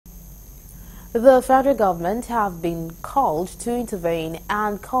The federal government have been called to intervene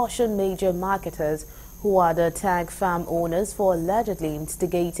and caution major marketers who are the tank farm owners for allegedly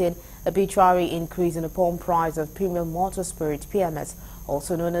instigating arbitrary increase in the pump price of premium motor spirit (PMS),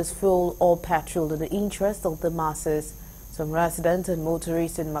 also known as fuel or petrol, in the interest of the masses. Some residents and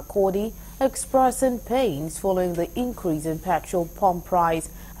motorists in Makurdi are expressing pains following the increase in petrol pump price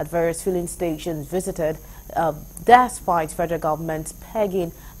at various filling stations visited, despite federal government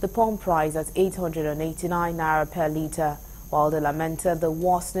pegging the pump price at 889 naira per litre, while they lamented the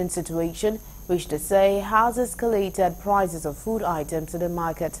worsening situation, which they say has escalated prices of food items in the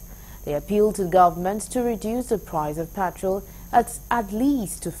market. They appealed to the government to reduce the price of petrol at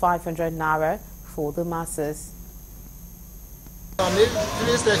least to 500 naira for the masses. Some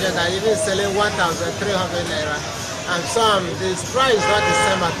filling stations are even selling 1,300 naira, and some, the price is not the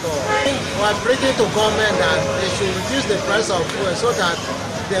same at all. We are pleading to government that they should reduce the price of fuel so that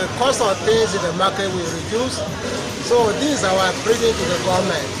the cost of things in the market will reduce. So this is our pleading to the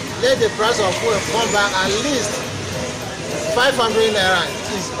government. Let the price of fuel come back at least 500 naira.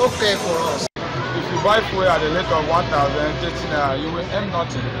 Is okay for us. If you buy fuel at a rate of 1,030 naira, you will earn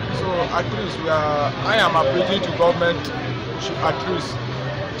nothing. So at least I am appealing to government should at least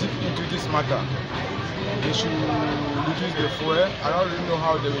dip into this matter. They should reduce the fuel. I don't really know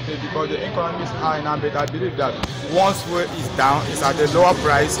how they will take it because the economy is high now, but I believe that once fuel is down, it's at a lower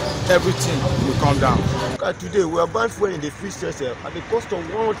price, everything will come down. Today we are buying fuel in the free station at the cost of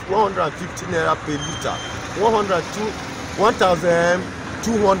 150 naira per litre,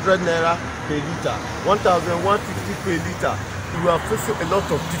 1,200 naira per litre, 1,150 per litre. We are facing a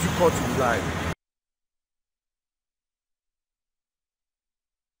lot of difficulty in life.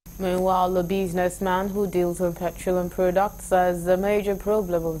 Meanwhile, the businessman who deals in petroleum products says the major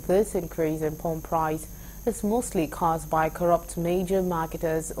problem of this increase in pump price is mostly caused by corrupt major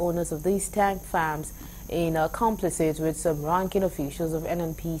marketers, owners of these tank farms, in complicit with some ranking officials of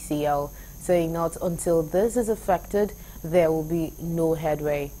NNPCL, saying not until this is affected, there will be no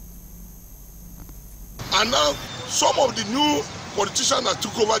headway. And now, some of the new politicians that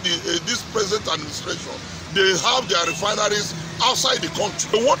took over this present administration, they have their refineries outside the country.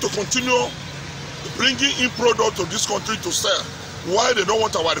 They want to continue bringing in product to this country to sell, while they don't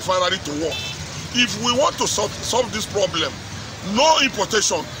want our refinery to work. If we want to solve this problem, no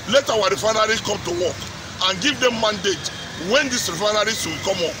importation, let our refinery come to work and give them mandate when these refineries will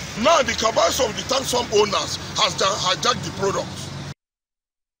come up. Now the cabals of the tank farm owners has hijacked the product.